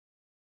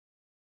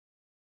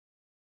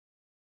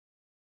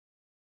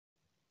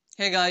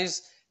Hey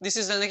guys, this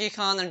is Naqi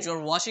Khan and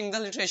you're watching The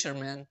Literature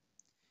Man.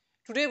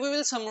 Today we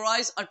will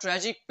summarize a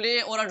tragic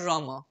play or a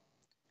drama,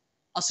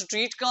 A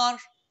Streetcar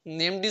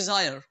Named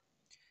Desire,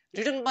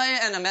 written by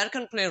an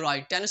American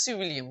playwright Tennessee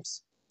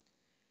Williams.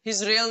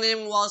 His real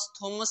name was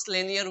Thomas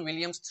Lanier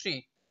Williams III.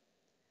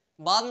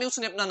 बाद में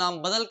उसने अपना नाम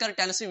बदल कर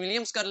Tennessee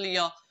Williams कर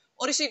लिया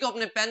और इसी को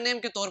अपने पेन नेम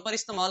के तौर पर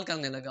इस्तेमाल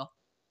करने लगा.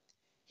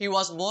 He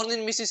was born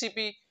in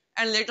Mississippi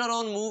and later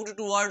on moved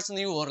towards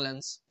New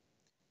Orleans.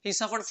 He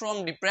suffered from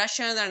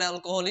depression and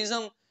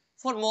alcoholism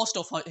for most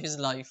of his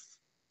life.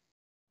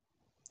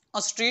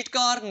 A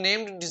Streetcar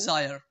Named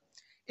Desire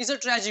is a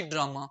tragic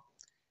drama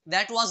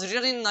that was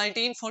written in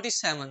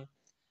 1947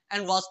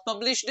 and was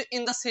published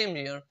in the same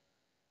year.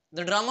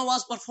 The drama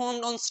was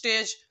performed on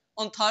stage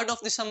on 3rd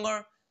of December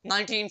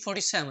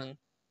 1947.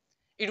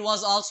 It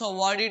was also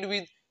awarded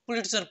with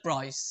Pulitzer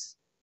Prize.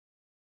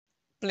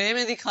 Play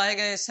में दिखाए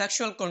गए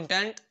sexual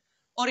content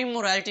और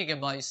इमोरैलिटी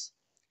के बाइस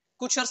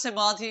कुछ अरसे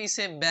बाद ही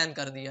इसे बैन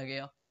कर दिया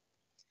गया.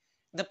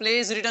 The play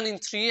is written in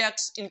 3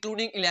 acts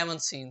including 11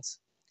 scenes.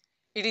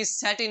 It is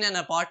set in an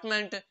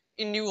apartment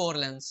in New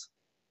Orleans.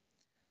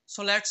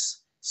 So let's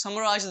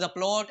summarize the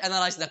plot,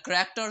 analyze the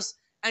characters,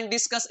 and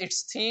discuss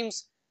its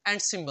themes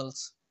and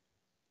symbols.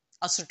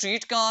 A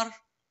streetcar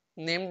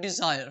named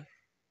Desire.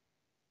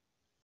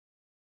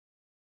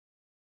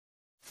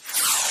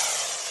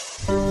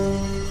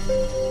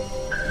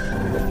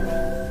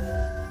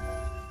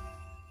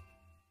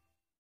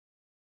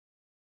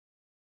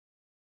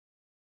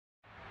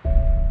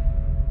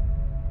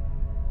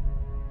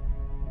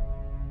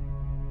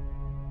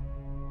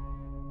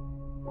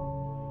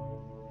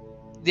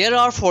 There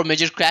are 4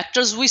 major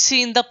characters we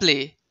see in the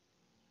play.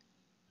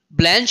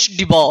 Blanche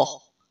DeBoer,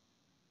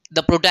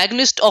 the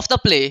protagonist of the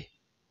play,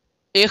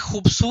 एक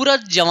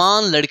खूबसूरत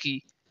जवान लड़की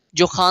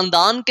जो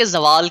खानदान के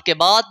जवाल के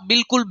बाद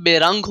बिल्कुल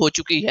बेरंग हो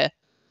चुकी है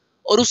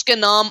और उसके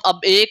नाम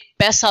अब एक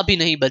पैसा भी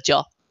नहीं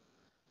बचा.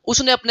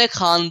 उसने अपने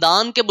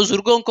खानदान के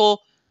बुजुर्गों को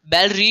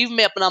बेलरीव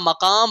में अपना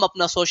मकाम,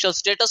 अपना सोशल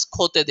स्टेटस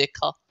खोते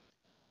देखा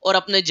और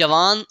अपने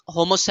जवान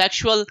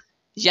होमोसेक्सुअल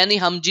यानी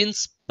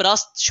हमजिन्स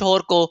परस्त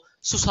शोहर को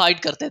सुसाइड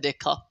करते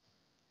देखा.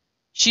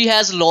 She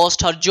has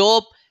lost her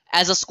job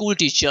as a school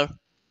teacher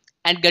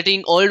and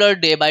getting older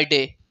day by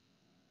day.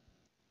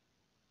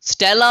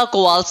 Stella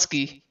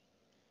Kowalski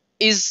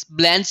is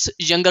Blanche's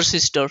younger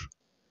sister.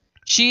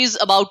 She is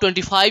about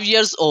 25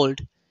 years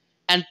old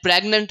and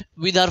pregnant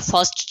with her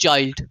first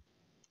child.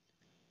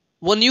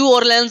 वो new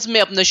ऑरलेंस में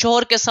अपने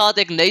शोहर के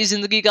साथ एक नई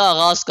जिंदगी का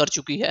आगाज कर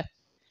चुकी है.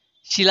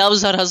 She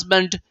loves her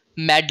husband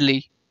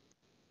madly.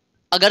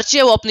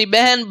 अगरचे वो अपनी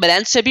बहन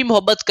ब्लैंच से भी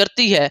मोहब्बत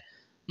करती है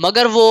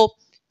मगर वो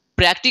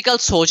प्रैक्टिकल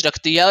सोच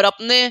रखती है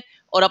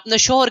और अपने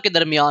शोहर के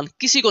दरमियान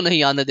किसी को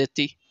नहीं आने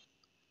देती.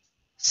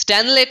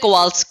 Stanley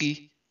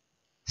Kowalski,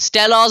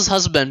 Stella's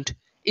husband,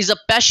 is a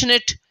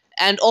passionate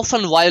and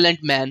often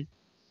violent man.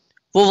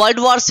 वो वर्ल्ड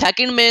वॉर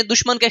सेकंड में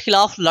दुश्मन के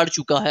खिलाफ लड़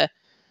चुका है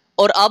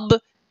और अब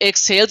एक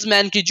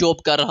सेल्समैन की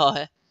जॉब कर रहा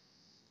है.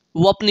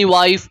 वो अपनी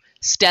वाइफ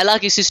स्टेला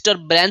की सिस्टर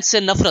ब्लैंच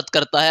से नफरत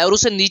करता है और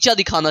उसे नीचा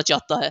दिखाना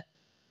चाहता है.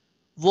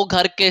 वो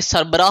घर के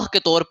सरबराह के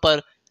तौर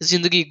पर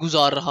जिंदगी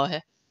गुजार रहा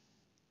है.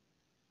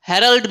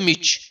 Harold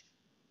Mitch,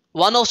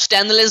 one of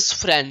Stanley's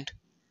friend.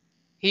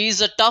 He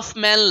is a tough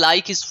man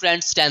like his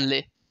friend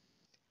Stanley,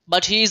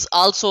 but he is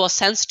also a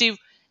sensitive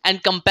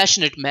and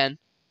compassionate man.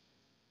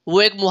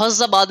 वो एक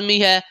मुहज़्ज़ब आदमी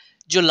है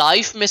जो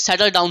लाइफ में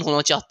सेटल डाउन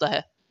होना चाहता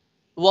है.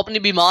 वो अपनी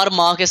बीमार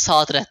माँ के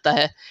साथ रहता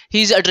है.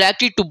 He is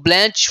attracted to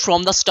Blanche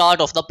from the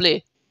start of the play.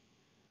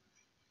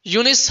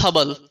 Younis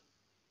Hubble,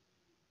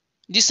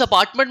 जिस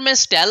अपार्टमेंट में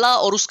स्टेला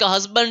और उसका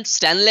हस्बैंड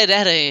स्टैनले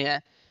रह रहे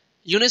हैं,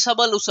 यूनिस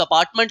हबल उस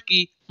अपार्टमेंट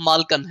की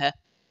मालकन है.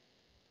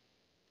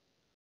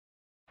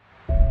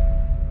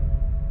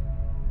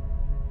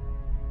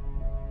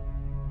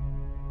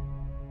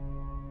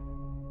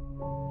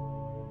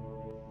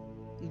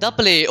 The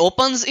play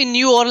opens in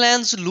New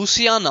Orleans,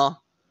 Louisiana.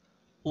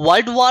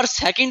 World war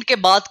second के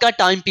बाद का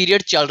टाइम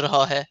पीरियड चल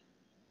रहा है.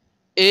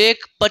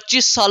 एक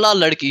 25 साला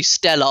लड़की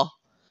स्टेला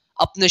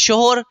अपने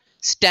शोहर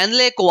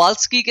स्टैनले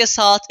कोवाल्स्की के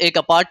साथ एक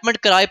अपार्टमेंट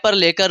किराए पर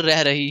लेकर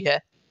रह रही है.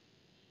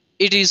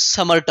 It is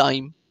summer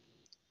time.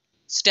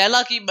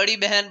 Stella की बड़ी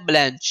बहन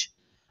ब्लैंच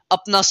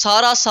अपना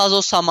सारा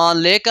साजो सामान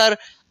लेकर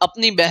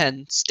अपनी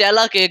बहन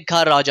स्टेला के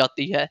घर आ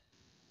जाती है.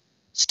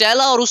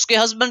 स्टेला और उसके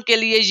हस्बैंड के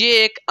लिए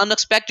ये एक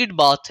अनएक्सपेक्टेड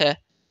बात है.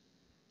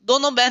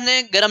 दोनों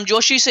बहनें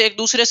गर्मजोशी से एक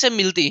दूसरे से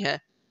मिलती हैं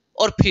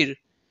और फिर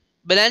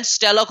ब्लैंच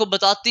स्टेला को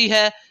बताती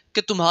है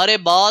कि तुम्हारे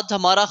बाद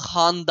हमारा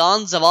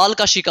खानदान जवाल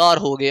का शिकार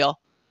हो गया.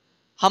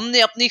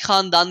 हमने अपनी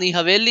खानदानी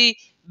हवेली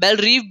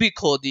बेलरीव भी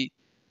खो दी.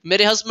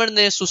 मेरे हस्बैंड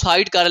ने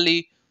सुसाइड कर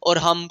ली और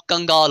हम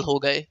कंगाल हो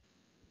गए.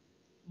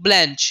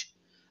 ब्लैंच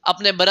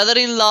अपने ब्रदर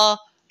इन लॉ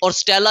और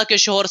स्टेला के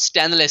शोहर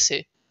स्टैनले से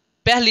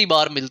पहली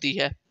बार मिलती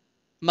है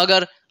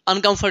मगर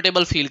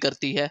अनकंफर्टेबल फील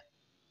करती है.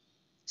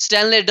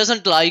 Stanley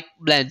doesn't like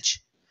Blanche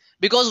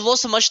because वो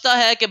समझता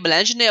है कि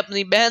ब्लैंच ने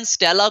अपनी बहन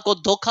स्टेला को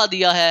धोखा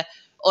दिया है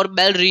और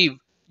बेलरीव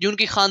जो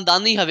उनकी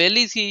खानदानी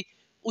हवेली थी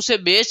उसे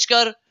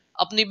बेचकर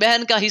अपनी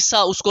बहन का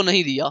हिस्सा उसको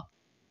नहीं दिया.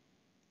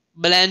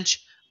 ब्लैंच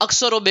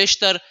اکثر و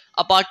بیشتر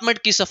اپارٹمنٹ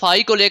کی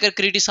صفائی کو لے کر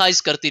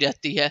کریٹیسائز کرتی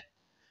رہتی ہے،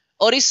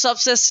 اور اس سب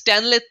سے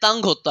سٹینلے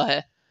تنگ ہوتا ہے۔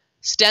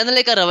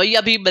 سٹینلے کا رویہ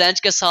بھی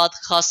بلینچ کے ساتھ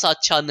خاصا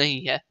اچھا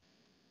نہیں ہے۔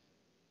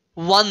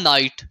 ون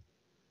نائٹ،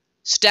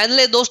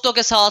 سٹینلے دوستوں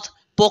کے ساتھ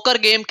پوکر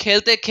گیم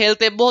کھیلتے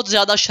کھیلتے بہت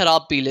زیادہ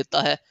شراب پی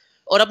لیتا ہے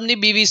اور اپنی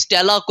بیوی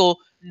سٹیلا کو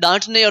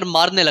ڈانٹنے اور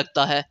مارنے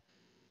لگتا ہے۔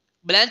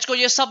 بلینچ کو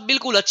یہ سب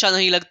بالکل اچھا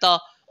نہیں لگتا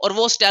اور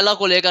وہ سٹیلا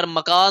کو لے کر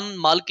مکان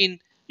مالکن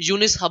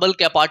یونس ہبل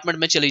کے اپارٹمنٹ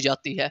میں چلی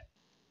جاتی ہے۔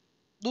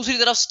 دوسری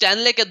طرف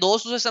سٹینلے کے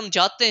دوست اسے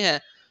سمجھاتے ہیں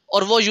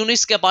اور وہ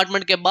یونس کے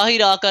اپارٹمنٹ کے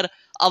باہر آ کر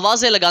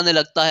آوازیں لگانے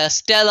لگتا ہے،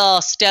 سٹیلا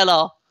سٹیلا۔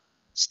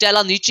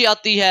 سٹیلا نیچے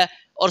آتی ہے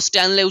اور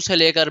سٹینلے اسے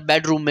لے کر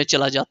بیڈ روم میں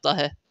چلا جاتا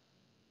ہے۔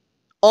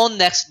 آن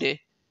نیکسٹ ڈے،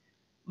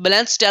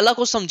 بلینچ سٹیلا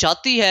کو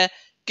سمجھاتی ہے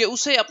کہ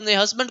اسے اپنے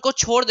ہسبینڈ کو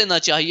چھوڑ دینا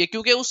چاہیے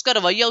کیونکہ اس کا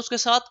رویہ اس کے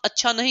ساتھ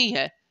اچھا نہیں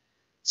ہے۔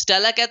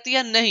 سٹیلا کہتی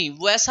ہے نہیں،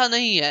 وہ ایسا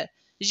نہیں ہے،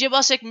 یہ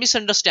بس ایک مس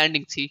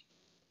انڈرسٹینڈنگ تھی۔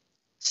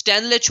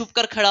 سٹینلے چھپ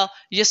کر کھڑا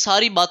یہ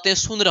ساری باتیں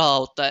سن رہا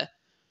ہوتا ہے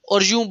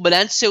اور یوں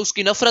بلینچ سے اس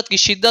کی نفرت کی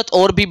شدت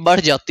اور بھی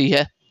بڑھ جاتی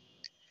ہے۔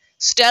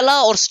 سٹیلا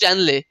اور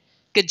سٹینلے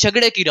کے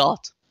جھگڑے کی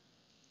رات،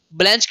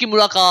 بلینچ کی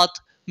ملاقات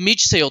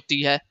میچ سے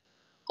ہوتی ہے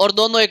اور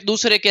دونوں ایک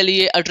دوسرے کے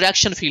لیے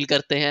اٹریکشن فیل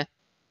کرتے ہیں۔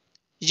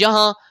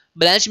 یہاں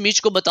بلینچ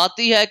میچ کو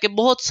بتاتی ہے کہ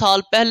بہت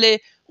سال پہلے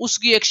اس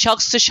کی ایک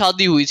شخص سے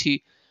شادی ہوئی تھی،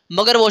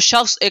 مگر وہ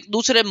شخص ایک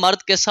دوسرے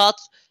مرد کے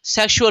ساتھ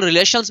سیکشول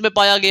ریلیشنز میں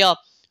پایا گیا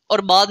اور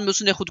بعد میں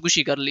اس نے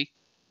خودکشی کر لی۔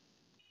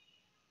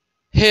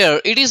 Here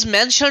it is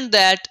mentioned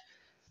that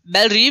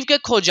بیلریو کے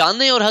کھو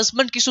جانے اور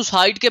ہسبینڈ کی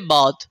سوسائڈ کے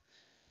بعد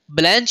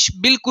بلینچ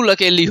بالکل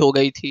اکیلی ہو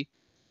گئی تھی۔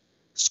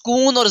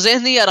 سکون اور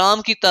ذہنی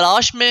آرام کی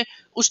تلاش میں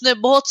اس نے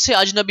بہت سے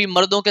اجنبی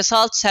مردوں کے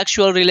ساتھ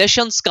سیکشول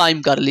ریلیشنز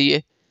قائم کر لیے۔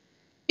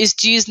 اس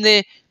چیز نے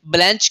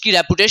بلینچ کی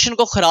ریپوٹیشن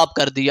کو خراب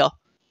کر دیا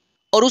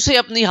اور اسے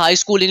اپنی ہائی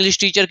اسکول انگلش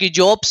ٹیچر کی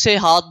جاب سے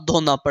ہاتھ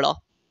دھونا پڑا۔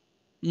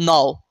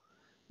 ناؤ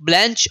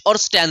بلینچ اور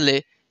سٹینلے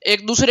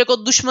ایک دوسرے کو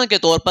دشمن کے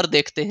طور پر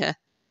دیکھتے ہیں۔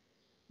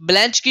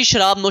 بلینچ کی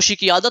شراب نوشی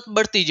کی عادت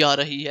بڑھتی جا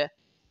رہی ہے۔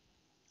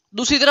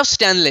 دوسری طرف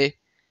سٹینلے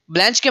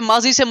بلینچ کے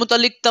ماضی سے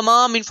متعلق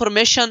تمام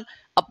انفارمیشن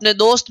اپنے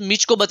دوست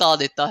میچ کو بتا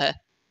دیتا ہے۔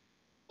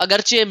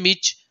 اگرچہ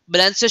میچ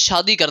بلینچ سے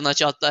شادی کرنا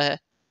چاہتا ہے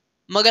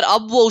مگر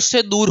اب وہ اس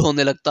سے دور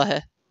ہونے لگتا ہے۔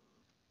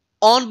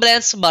 آن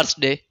بلینچ برتھ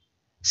ڈے،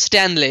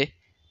 سٹینلے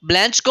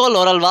بلینچ کو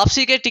لورل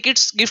واپسی کے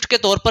ٹکٹس گفٹ کے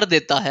طور پر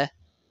دیتا ہے۔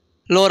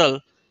 لورل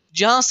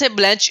جہاں سے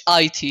بلینچ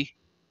آئی تھی۔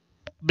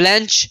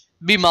 بلینچ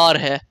بیمار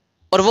ہے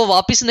اور وہ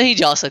واپس نہیں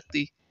جا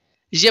سکتی،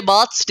 یہ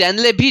بات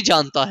سٹینلے بھی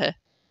جانتا ہے۔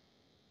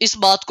 اس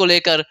بات کو لے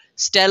کر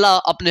سٹیلا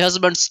اپنے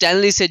ہسبینڈ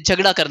سٹینلی سے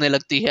جھگڑا کرنے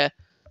لگتی ہے،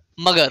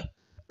 مگر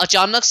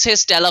اچانک سے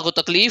سٹیلا کو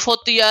تکلیف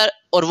ہوتی ہے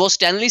اور وہ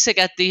سٹینلی سے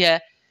کہتی ہے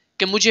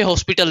کہ مجھے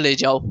ہاسپٹل لے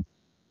جاؤ۔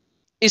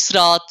 اس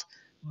رات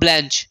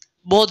بلینچ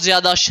بہت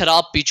زیادہ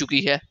شراب پی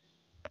چکی ہے۔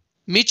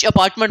 میچ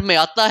اپارٹمنٹ میں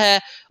آتا ہے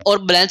اور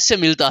بلینچ سے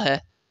ملتا ہے۔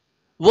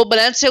 وہ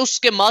بلینچ سے اس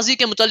کے ماضی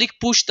کے متعلق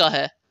پوچھتا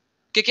ہے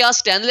کہ کیا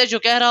سٹینلے جو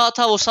کہہ رہا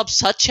تھا وہ سب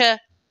سچ ہے،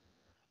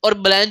 اور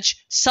بلینچ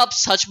سب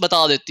سچ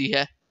بتا دیتی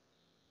ہے۔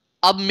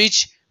 اب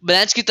میچ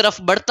بلینچ کی طرف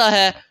بڑھتا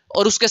ہے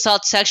اور اس کے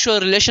ساتھ سیکشول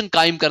ریلیشن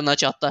قائم کرنا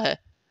چاہتا ہے،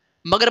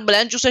 مگر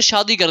بلینچ اسے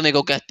شادی کرنے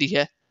کو کہتی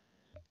ہے۔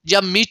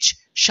 جب میچ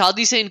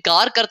شادی سے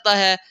انکار کرتا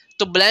ہے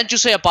تو بلینچ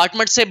اسے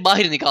اپارٹمنٹ سے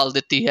باہر نکال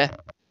دیتی ہے۔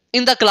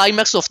 ان دا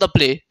climax of the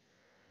play,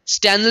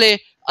 Stanley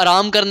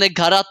آرام کرنے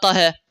گھر آتا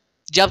ہے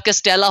جبکہ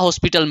سٹیلا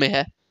ہاسپٹل میں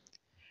ہے۔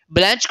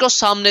 بلینچ کو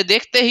سامنے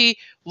دیکھتے ہی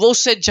وہ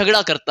اس سے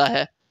جھگڑا کرتا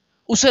ہے،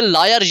 اسے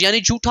لائر یعنی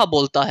جھوٹا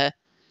بولتا ہے۔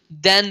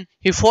 Then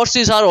he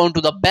forces her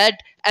onto the bed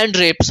and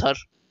rapes her.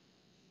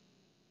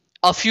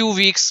 A few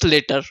weeks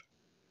later,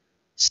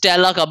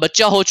 Stella کا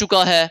بچہ ہو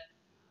چکا ہے۔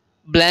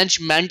 بلینچ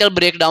مینٹل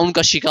بریک ڈاؤن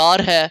کا شکار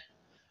ہے۔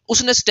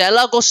 اس نے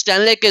سٹیلا کو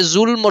سٹینلے کے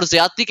ظلم اور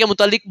زیادتی کے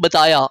متعلق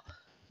بتایا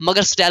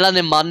مگر سٹیلا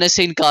نے ماننے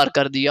سے انکار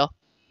کر دیا۔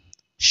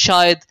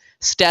 شاید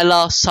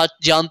سٹیلا سچ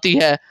جانتی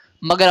ہے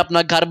مگر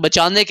اپنا گھر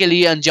بچانے کے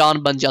لیے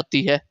انجان بن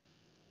جاتی ہے۔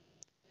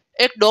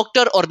 ایک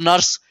ڈاکٹر اور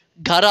نرس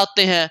گھر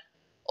آتے ہیں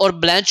اور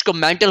بلینچ کو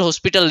مینٹل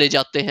ہاسپٹل لے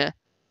جاتے ہیں۔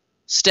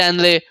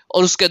 سٹینلے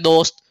اور اس کے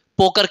دوست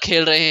پوکر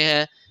کھیل رہے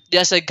ہیں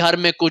جیسے گھر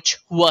میں کچھ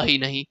ہوا ہی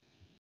نہیں۔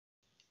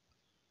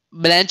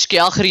 بلینچ کے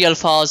آخری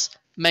الفاظ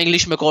میں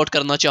انگلش میں کوٹ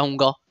کرنا چاہوں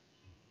گا۔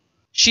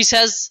 She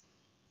says,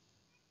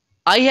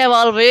 I have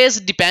always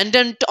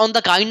depended on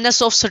the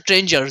kindness of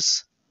strangers.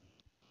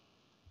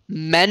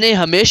 میں نے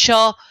ہمیشہ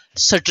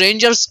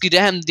سٹرینجرز کی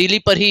رحم دلی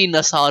پر ہی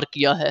انحصار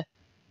کیا ہے۔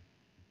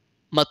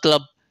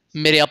 مطلب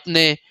میرے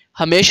اپنے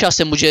ہمیشہ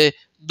سے مجھے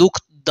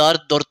دکھ،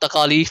 درد اور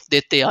تکالیف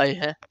دیتے آئے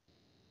ہیں۔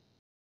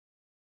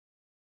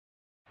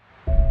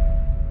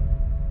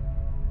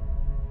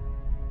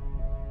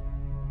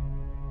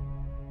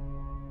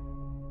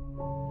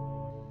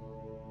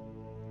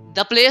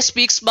 The play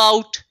speaks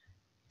about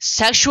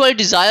sexual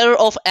desire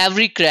of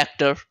every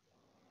character,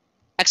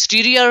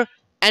 exterior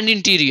and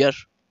interior.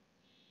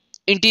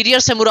 Interior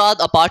سے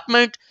مراد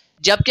اپارٹمنٹ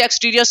جبکہ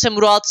ایکسٹیریئر سے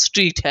مراد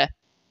اسٹریٹ ہے۔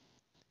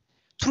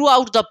 Through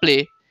out the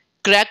play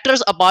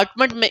characters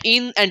apartment میں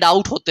ان اینڈ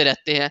آؤٹ ہوتے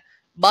رہتے ہیں۔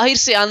 باہر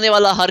سے آنے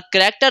والا ہر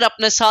کریکٹر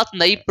اپنے ساتھ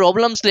نئی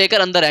پرابلمز لے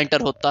کر اندر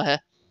انٹر ہوتا ہے۔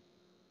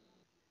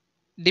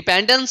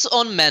 डिपेंडेंस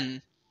ऑन मैन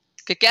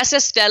कि कैसे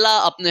स्टेला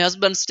अपने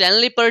हस्बैंड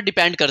स्टैनली पर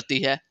डिपेंड करती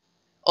है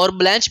और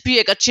ब्लैंच भी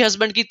एक अच्छे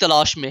हस्बैंड की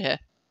तलाश में है।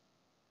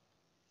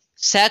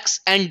 Sex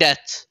and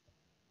death.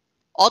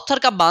 ऑथर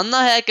का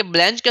मानना है कि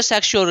ब्लैंच के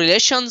सेक्सुअल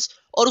रिलेशंस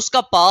और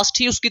उसका पास्ट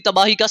ही उसकी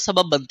तबाही का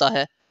सबब बनता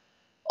है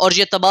और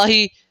ये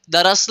तबाही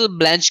दरअसल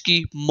ब्लैंच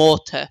की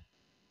मौत है।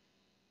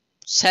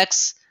 Sex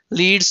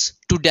leads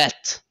to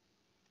death.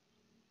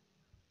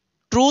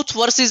 Truth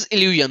versus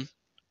illusion.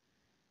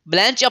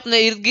 Blanche अपने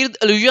इर्द गिर्द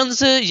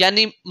इल्यूजन्स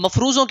यानी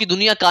मफरूजों की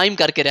दुनिया कायम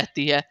करके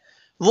रहती है।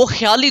 वो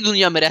ख्याली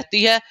दुनिया में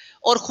रहती है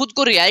और खुद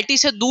को रियलिटी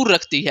से दूर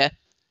रखती है।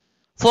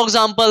 फॉर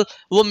एग्जाम्पल,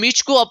 वो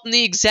मिच को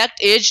अपनी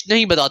एग्जैक्ट एज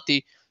नहीं बताती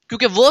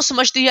क्योंकि वो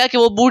समझती है कि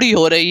वो बूढ़ी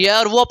हो रही है,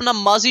 और वो अपना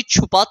माजी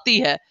छुपाती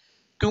है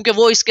क्योंकि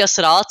वो इसके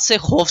असरात से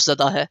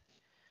खौफजदा है।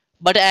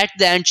 But at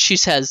the end she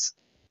says,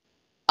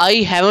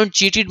 I haven't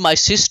cheated my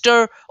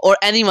sister और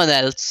anyone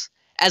else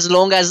as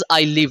long as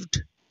I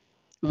lived.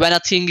 When a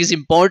thing is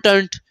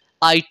important,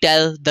 I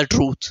tell the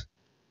truth.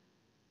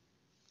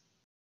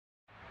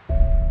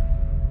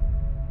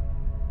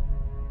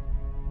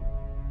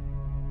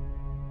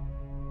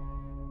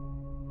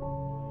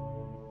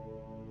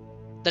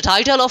 The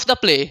title of the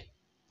play,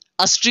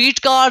 A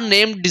Streetcar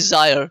Named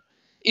Desire,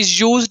 is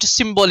used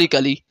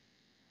symbolically.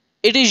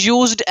 It is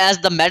used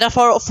as the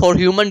metaphor for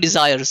human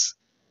desires.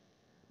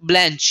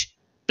 Blanche,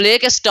 play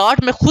के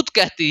start में खुद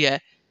कहती है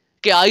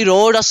कि I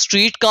rode a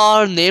streetcar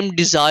named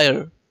Desire.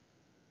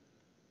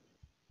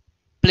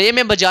 Play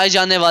में बजाए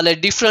जाने वाले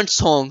डिफरेंट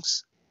सॉन्ग्स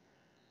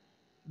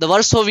द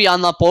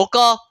वर्सोवियाना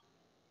पोका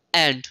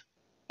and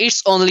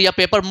it's only a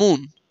paper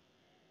moon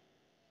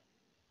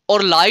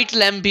और लाइट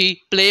लैम्प भी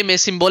प्ले में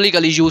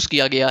सिंबॉलिकली यूज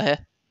किया गया है।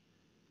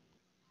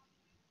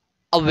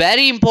 A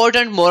very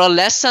important moral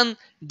lesson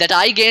that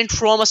I gained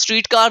from a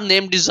street car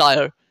name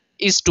desire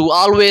is to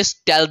always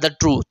tell the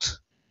truth.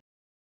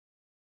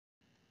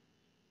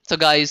 So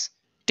guys,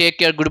 take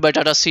care, goodbye,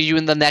 tata, see you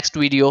in the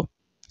next video.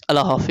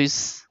 Allah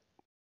Hafiz.